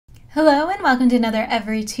Hello and welcome to another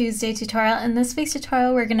Every Tuesday tutorial. In this week's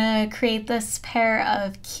tutorial we're going to create this pair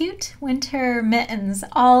of cute winter mittens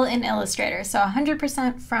all in Illustrator, so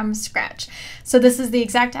 100% from scratch. So this is the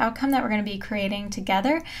exact outcome that we're going to be creating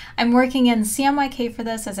together. I'm working in CMYK for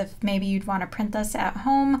this as if maybe you'd want to print this at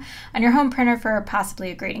home on your home printer for possibly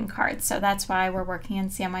a greeting card, so that's why we're working in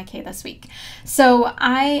CMYK this week. So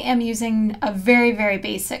I am using a very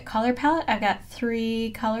basic color palette. I've got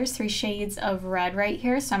three colors, three shades of red right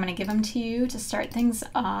here, so I'm going to give them to you to start things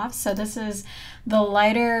off. So this is the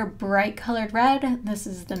lighter bright colored red, this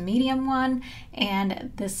is the medium one,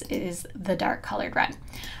 and this is the dark colored red.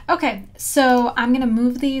 Okay, so I'm going to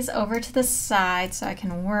move these over to the side so I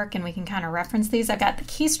can work and we can kind of reference these. I've got the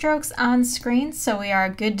keystrokes on screen, so we are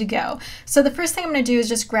good to go. So the first thing I'm going to do is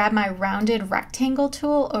just grab my rounded rectangle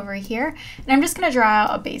tool over here, and I'm just going to draw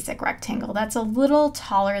out a basic rectangle that's a little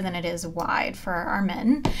taller than it is wide for our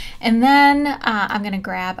mitten. And then I'm going to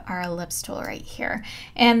grab our ellipse tool right here.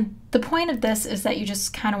 And the point of this is that you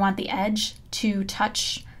just kind of want the edge to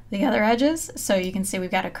touch the other edges. So you can see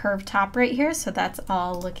we've got a curved top right here, so that's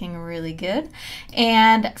all looking really good.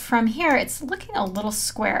 And from here it's looking a little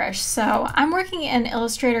squarish. So I'm working in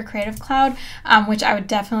Illustrator Creative Cloud, which I would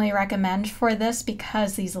definitely recommend for this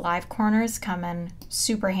because these live corners come in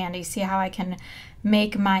super handy. See how I can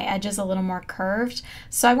make my edges a little more curved?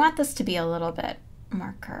 So I want this to be a little bit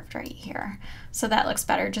more curved right here. So that looks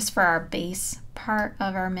better just for our base part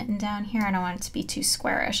of our mitten down here. I don't want it to be too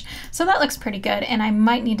squarish. So that looks pretty good, and I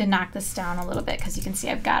might need to knock this down a little bit because you can see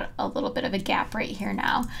I've got a little bit of a gap right here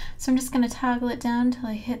now. So I'm just going to toggle it down until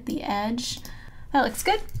I hit the edge. That looks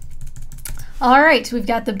good. All right, we've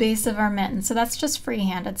got the base of our mitten. So that's just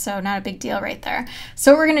free-handed, so not a big deal right there.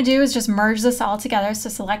 So what we're gonna do is just merge this all together. So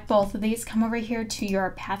select both of these, come over here to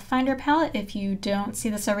your Pathfinder palette. If you don't see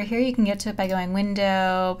this over here, you can get to it by going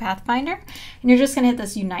Window, Pathfinder, and you're just gonna hit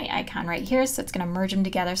this Unite icon right here. So it's gonna merge them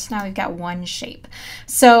together. So now we've got one shape.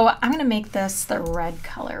 So I'm gonna make this the red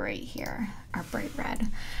color right here, our bright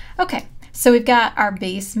red. Okay. So we've got our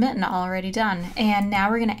base mitten already done, and now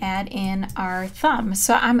we're going to add in our thumb.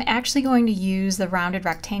 So I'm actually going to use the rounded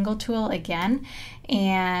rectangle tool again,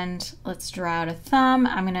 and let's draw out a thumb.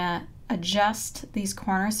 I'm going to adjust these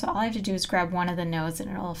corners, so all I have to do is grab one of the nodes and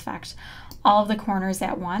it'll affect all of the corners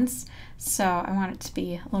at once. So I want it to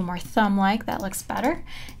be a little more thumb-like. That looks better.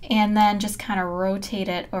 And then just kind of rotate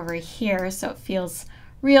it over here so it feels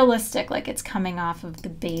realistic, like it's coming off of the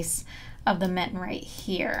base of the mitten right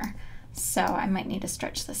here. So I might need to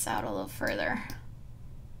stretch this out a little further.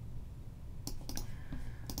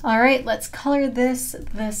 All right, let's color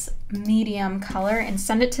this medium color and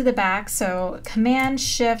send it to the back. So Command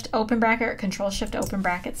Shift open bracket or Control Shift open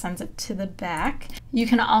bracket sends it to the back. You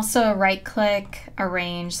can also right click,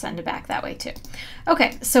 arrange, send it back that way too.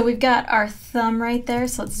 Okay, so we've got our thumb right there.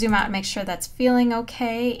 So let's zoom out and make sure that's feeling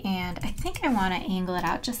okay. And I think I want to angle it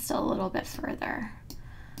out just a little bit further.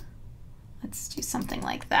 Let's do something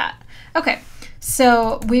like that. Okay,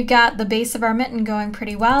 so we've got the base of our mitten going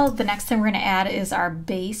pretty well. The next thing we're going to add is our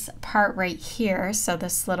base part right here. So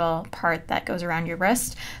this little part that goes around your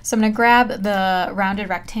wrist. So I'm going to grab the rounded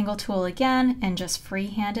rectangle tool again and just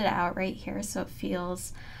freehand it out right here so it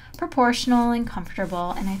feels proportional and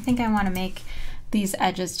comfortable. And I think I want to make these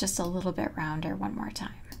edges just a little bit rounder one more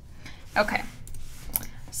time. Okay.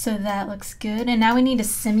 So that looks good, and now we need to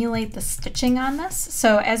simulate the stitching on this.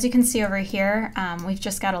 So as you can see over here, we've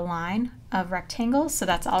just got a line of rectangles, so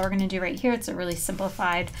that's all we're going to do right here. It's a really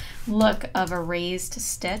simplified look of a raised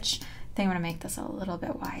stitch. I think I'm going to make this a little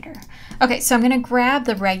bit wider. Okay, so I'm going to grab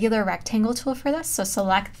the regular rectangle tool for this, so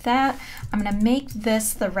select that. I'm going to make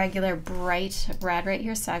this the regular bright red right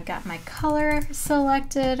here, so I've got my color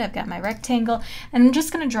selected, I've got my rectangle, and I'm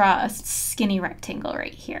just going to draw a skinny rectangle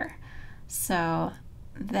right here. So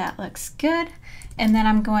that looks good. And then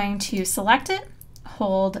I'm going to select it,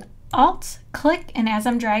 hold Alt, click, and as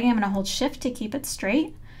I'm dragging, I'm going to hold Shift to keep it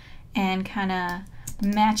straight and kind of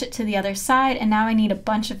match it to the other side. And now I need a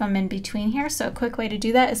bunch of them in between here. So a quick way to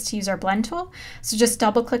do that is to use our blend tool. So just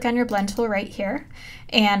double click on your blend tool right here,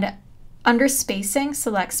 and under spacing,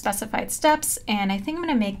 select specified steps. And I think I'm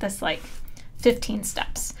going to make this like 15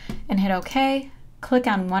 steps and hit OK. Click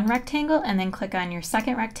on one rectangle and then click on your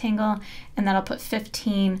second rectangle, and that'll put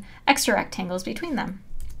 15 extra rectangles between them.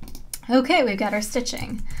 Okay, we've got our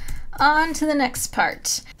stitching. On to the next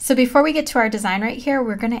part. So before we get to our design right here,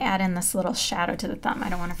 we're going to add in this little shadow to the thumb. I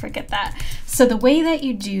don't want to forget that. So the way that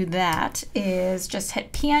you do that is just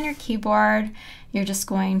hit P on your keyboard. You're just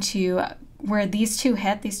going to where these two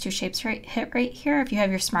shapes hit right here, if you have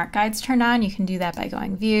your smart guides turned on, you can do that by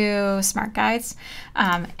going View, Smart Guides,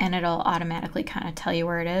 and it'll automatically kind of tell you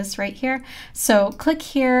where it is right here. So click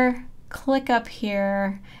here, click up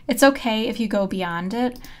here. It's okay if you go beyond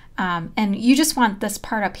it. And you just want this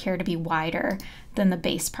part up here to be wider than the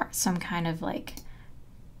base part. So I'm kind of like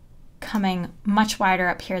coming much wider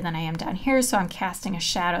up here than I am down here. So I'm casting a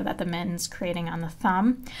shadow that the Mittens creating on the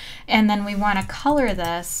thumb. And then we want to color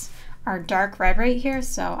this our dark red right here.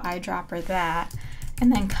 So eyedropper that,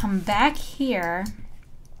 and then come back here.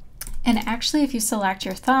 And actually, if you select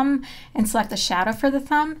your thumb and select the shadow for the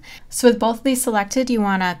thumb, so with both of these selected, you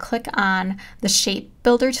want to click on the shape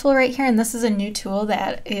builder tool right here. And this is a new tool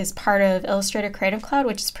that is part of Illustrator Creative Cloud,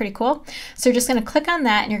 which is pretty cool. So you're just going to click on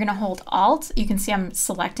that and you're going to hold Alt. You can see I'm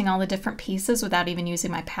selecting all the different pieces without even using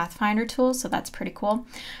my Pathfinder tool. So that's pretty cool.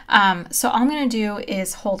 So all I'm going to do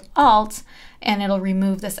is hold Alt and it'll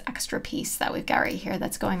remove this extra piece that we've got right here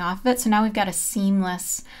that's going off of it. So now we've got a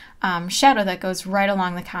seamless shadow that goes right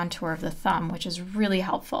along the contour of the thumb, which is really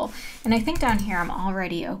helpful. And I think down here I'm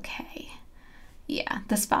already okay. Yeah,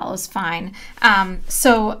 this follows fine.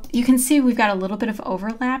 So you can see we've got a little bit of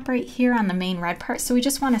overlap right here on the main red part. So we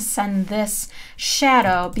just want to send this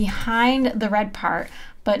shadow behind the red part,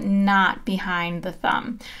 but not behind the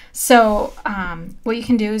thumb. So what you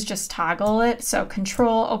can do is just toggle it. So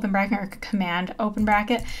Control open bracket or Command open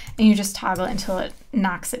bracket, and you just toggle it until it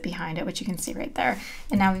knocks it behind it, which you can see right there.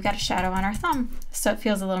 And now we've got a shadow on our thumb. So it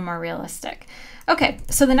feels a little more realistic. Okay,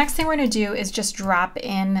 so the next thing we're gonna do is just drop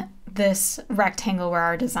in this rectangle where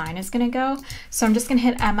our design is going to go. So I'm just going to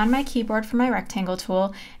hit M on my keyboard for my rectangle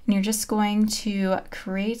tool, and you're just going to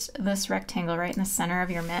create this rectangle right in the center of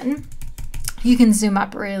your mitten. You can zoom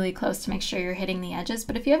up really close to make sure you're hitting the edges,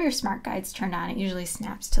 but if you have your smart guides turned on, it usually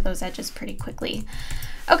snaps to those edges pretty quickly.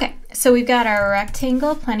 Okay, so we've got our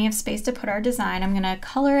rectangle, plenty of space to put our design. I'm going to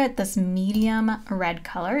color it this medium red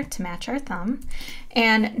color to match our thumb.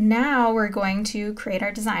 And now we're going to create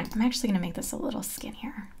our design. I'm actually going to make this a little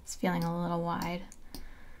skinnier. It's feeling a little wide.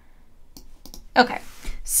 Okay,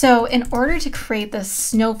 so in order to create this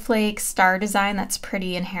snowflake star design that's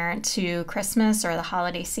pretty inherent to Christmas or the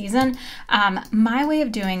holiday season, my way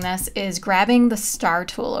of doing this is grabbing the star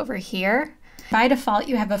tool over here. By default,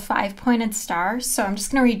 you have a 5-pointed star, so I'm just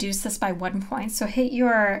going to reduce this by 1 point. So hit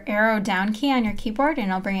your arrow down key on your keyboard and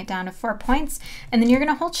it'll bring it down to 4 points. And then you're going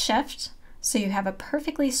to hold Shift, so you have a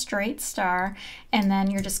perfectly straight star, and then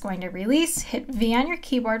you're just going to release, hit V on your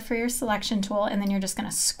keyboard for your selection tool, and then you're just going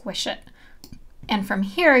to squish it. And from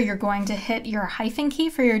here, you're going to hit your hyphen key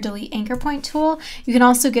for your delete anchor point tool. You can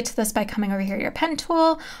also get to this by coming over here to your pen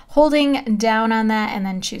tool, holding down on that, and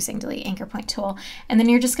then choosing delete anchor point tool. And then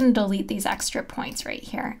you're just going to delete these extra points right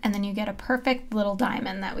here. And then you get a perfect little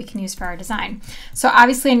diamond that we can use for our design. So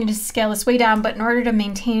obviously I need to scale this way down, but in order to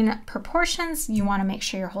maintain proportions, you want to make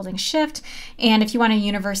sure you're holding Shift. And if you want to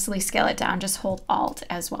universally scale it down, just hold Alt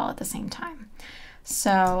as well at the same time.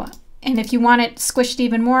 So, and if you want it squished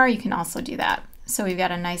even more, you can also do that. So we've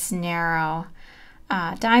got a nice narrow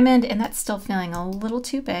diamond, and that's still feeling a little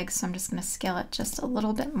too big, so I'm just going to scale it just a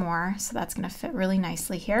little bit more, so that's going to fit really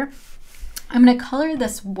nicely here. I'm going to color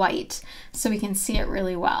this white so we can see it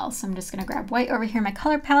really well. So I'm just going to grab white over here in my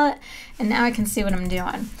color palette, and now I can see what I'm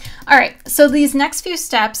doing. All right, so these next few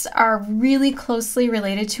steps are really closely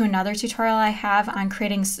related to another tutorial I have on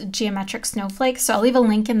creating geometric snowflakes. So I'll leave a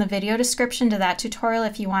link in the video description to that tutorial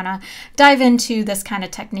if you want to dive into this kind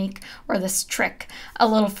of technique or this trick a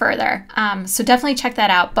little further. So definitely check that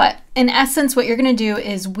out. But in essence, what you're going to do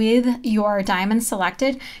is with your diamond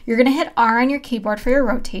selected, you're going to hit R on your keyboard for your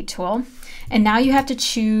rotate tool. And now you have to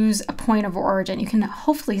choose a point of origin. You can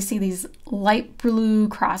hopefully see these light blue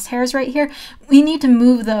crosshairs right here. We need to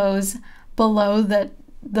move those below the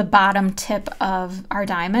bottom tip of our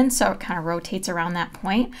diamond, so it kind of rotates around that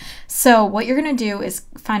point. So what you're going to do is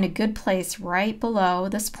find a good place right below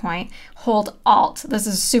this point, hold Alt. This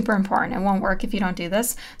is super important. It won't work if you don't do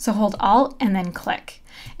this. So hold Alt and then click.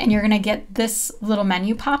 And you're going to get this little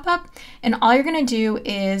menu pop up, and all you're going to do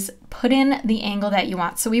is put in the angle that you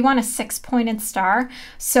want. So we want a 6-pointed star,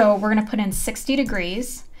 so we're going to put in 60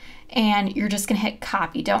 degrees, and you're just going to hit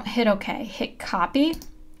copy. Don't hit OK, hit copy.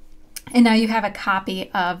 And now you have a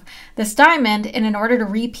copy of this diamond, and in order to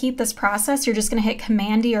repeat this process, you're just going to hit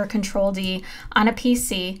Command D or Control D on a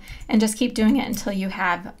PC and just keep doing it until you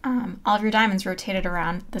have all of your diamonds rotated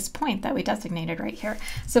around this point that we designated right here.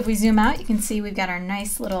 So if we zoom out, you can see we've got our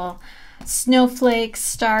nice little snowflake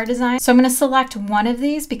star design. So I'm going to select one of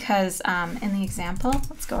these because in the example,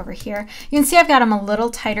 let's go over here. You can see I've got them a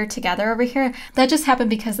little tighter together over here. That just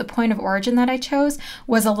happened because the point of origin that I chose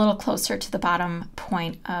was a little closer to the bottom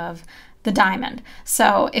point of the diamond.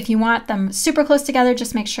 So if you want them super close together,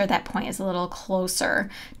 just make sure that point is a little closer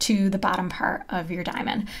to the bottom part of your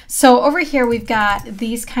diamond. So over here, we've got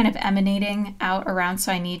these kind of emanating out around.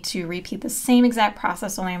 So I need to repeat the same exact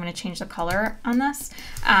process, only I'm going to change the color on this.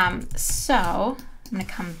 So I'm going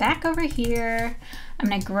to come back over here. I'm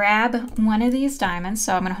going to grab one of these diamonds.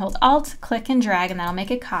 So I'm going to hold Alt, click and drag, and that'll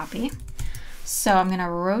make a copy. So I'm going to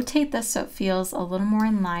rotate this so it feels a little more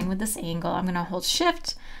in line with this angle. I'm going to hold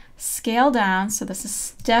Shift, scale down, so this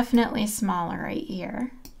is definitely smaller right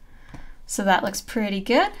here. So that looks pretty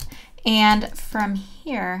good. And from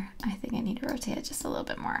here, I think I need to rotate it just a little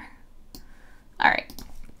bit more. All right.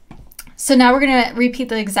 So now we're going to repeat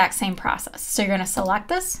the exact same process. So you're going to select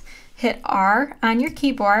this, hit R on your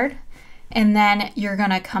keyboard, and then you're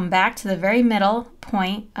going to come back to the very middle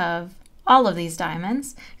point of all of these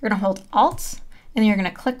diamonds. You're going to hold Alt, and then you're going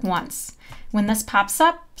to click once. When this pops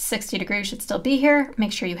up, 60 degrees should still be here.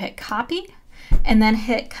 Make sure you hit copy and then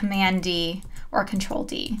hit Command D or Control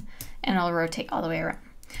D, and it'll rotate all the way around.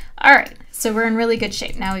 All right, so we're in really good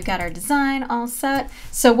shape. Now we've got our design all set.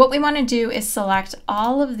 So what we want to do is select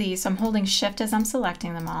all of these. So I'm holding Shift as I'm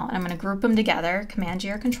selecting them all, and I'm going to group them together, Command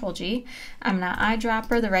G or Control G. I'm going to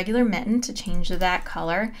eyedropper the regular mitten to change to that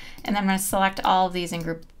color, and then I'm going to select all of these and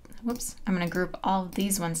group. Whoops, I'm going to group all of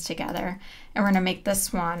these ones together, and we're going to make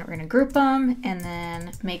this one, we're going to group them and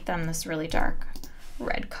then make them this really dark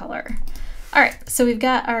red color. All right, so we've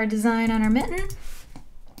got our design on our mitten.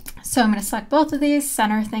 So I'm going to select both of these,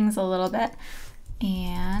 center things a little bit,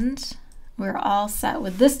 and we're all set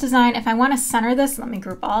with this design. If I want to center this, let me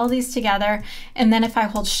group all of these together. And then if I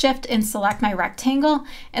hold Shift and select my rectangle,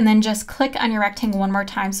 and then just click on your rectangle one more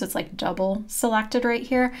time, so it's like double selected right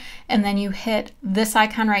here, and then you hit this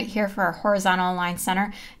icon right here for a horizontal align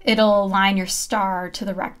center, it'll align your star to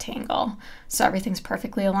the rectangle. So everything's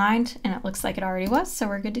perfectly aligned, and it looks like it already was, so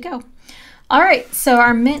we're good to go. All right, so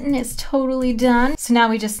our mitten is totally done. So now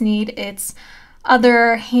we just need its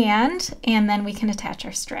other hand, and then we can attach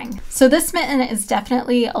our string. So this mitten is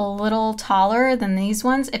definitely a little taller than these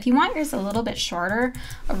ones. If you want yours a little bit shorter,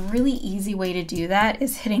 a really easy way to do that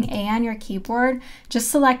is hitting A on your keyboard, just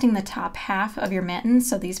selecting the top half of your mitten.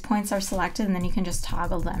 So these points are selected, and then you can just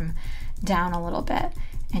toggle them down a little bit,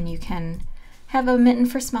 and you can have a mitten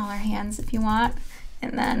for smaller hands if you want.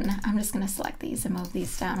 And then I'm just going to select these and move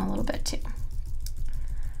these down a little bit too.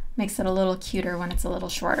 Makes it a little cuter when it's a little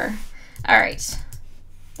shorter. All right,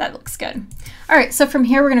 that looks good. All right, so from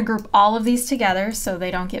here, we're gonna group all of these together so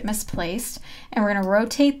they don't get misplaced. And we're gonna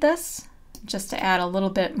rotate this just to add a little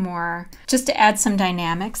bit more, just to add some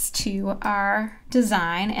dynamics to our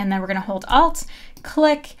design. And then we're gonna hold Alt,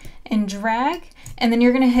 click and drag. And then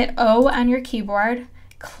you're gonna hit O on your keyboard,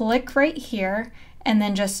 click right here, and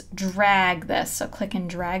then just drag this. So click and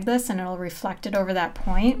drag this, and it'll reflect it over that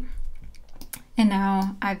point. And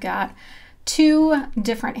now I've got two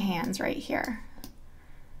different hands right here.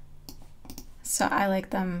 So I like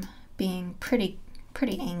them being pretty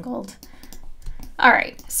angled. All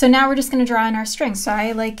right, so now we're just gonna draw in our string. So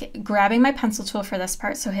I like grabbing my pencil tool for this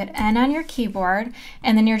part. So hit N on your keyboard,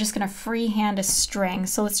 and then you're just gonna freehand a string.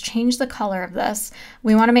 So let's change the color of this.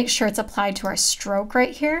 We wanna make sure it's applied to our stroke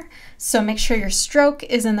right here. So make sure your stroke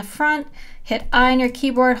is in the front, hit I on your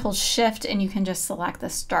keyboard, hold Shift, and you can just select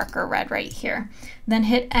this darker red right here. Then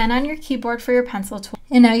hit N on your keyboard for your pencil tool,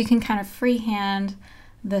 and now you can kind of freehand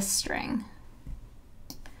this string.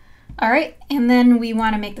 All right, and then we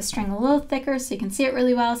want to make the string a little thicker so you can see it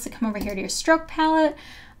really well. So come over here to your stroke palette,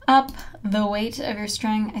 up the weight of your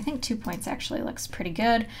string. I think 2 points actually looks pretty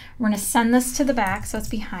good. We're going to send this to the back so it's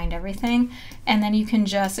behind everything, and then you can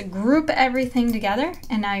just group everything together,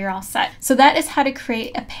 and now you're all set. So that is how to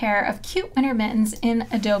create a pair of cute winter mittens in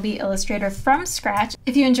Adobe Illustrator from scratch.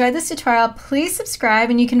 If you enjoyed this tutorial, please subscribe,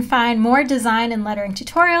 and you can find more design and lettering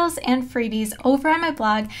tutorials and freebies over on my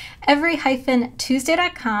blog,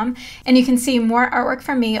 every-tuesday.com, and you can see more artwork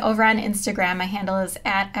from me over on Instagram. My handle is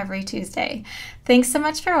 @everytuesday. Thanks so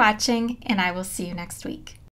much for watching, and I will see you next week.